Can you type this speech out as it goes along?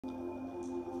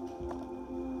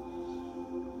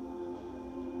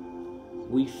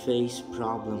We face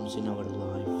problems in our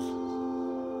life.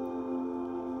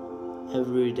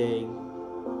 Every day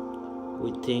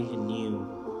we think new.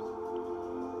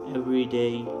 Every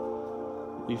day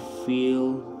we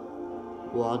feel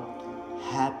what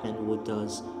happened with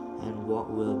us and what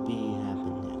will be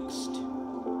happen next.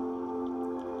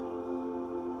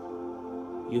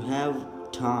 You have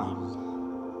time.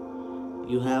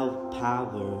 You have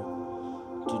power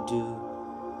to do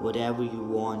whatever you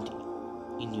want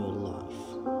in your life.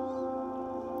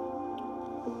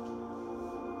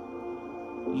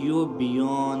 You're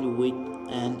beyond with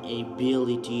an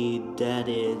ability that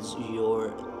is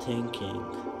your thinking.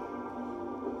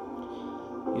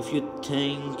 If you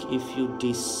think, if you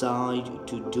decide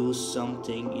to do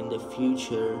something in the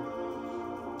future,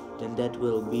 then that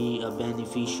will be a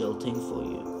beneficial thing for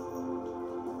you.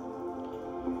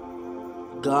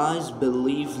 Guys,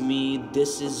 believe me,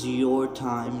 this is your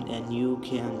time and you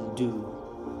can do.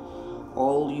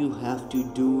 All you have to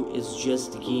do is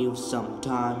just give some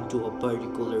time to a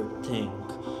particular thing.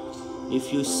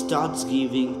 If you start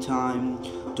giving time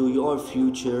to your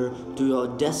future, to your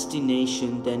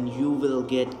destination, then you will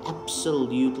get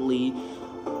absolutely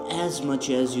as much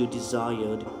as you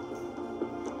desired.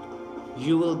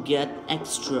 You will get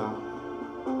extra.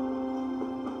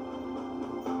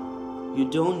 You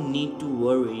don't need to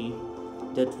worry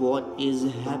that what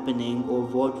is happening or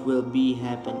what will be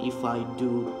happen if I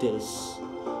do this,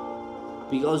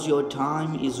 because your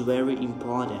time is very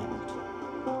important.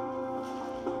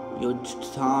 Your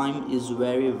time is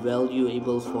very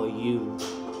valuable for you,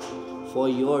 for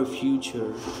your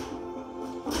future.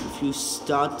 If you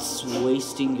start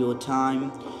wasting your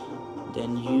time,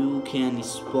 then you can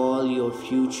spoil your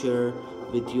future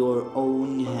with your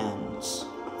own hands.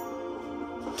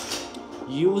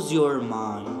 Use your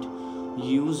mind.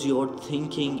 Use your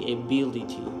thinking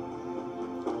ability,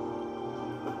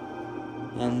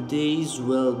 and these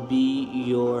will be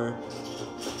your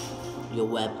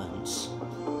weapons.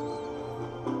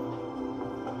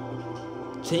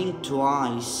 Think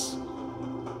twice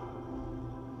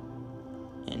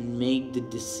and make the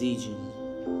decision.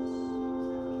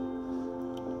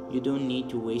 You don't need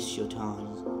to waste your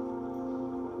time,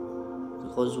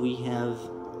 because we have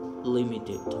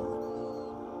limited time.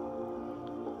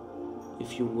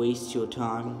 If you waste your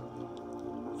time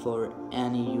for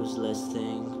any useless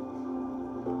thing,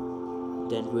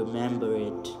 then remember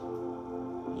it.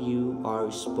 You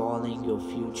are spoiling your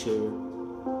future,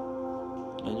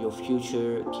 and your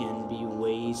future can be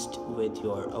wasted with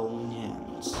your own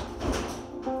hands.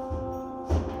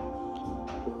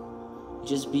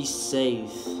 Just be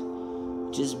safe.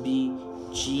 Just be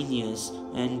genius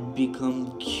and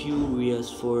become curious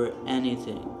for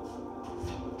anything.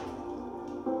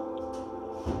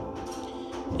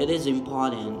 It is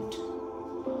important.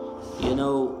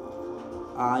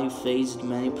 I faced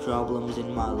many problems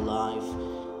in my life,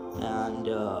 and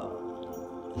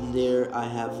there I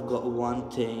have got one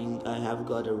thing, I have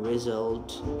got a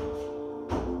result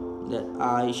that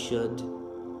I should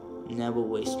never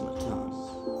waste my time.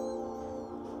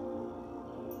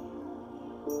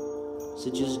 So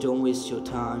just don't waste your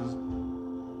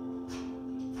time.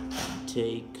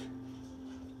 Take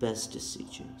best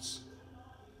decisions.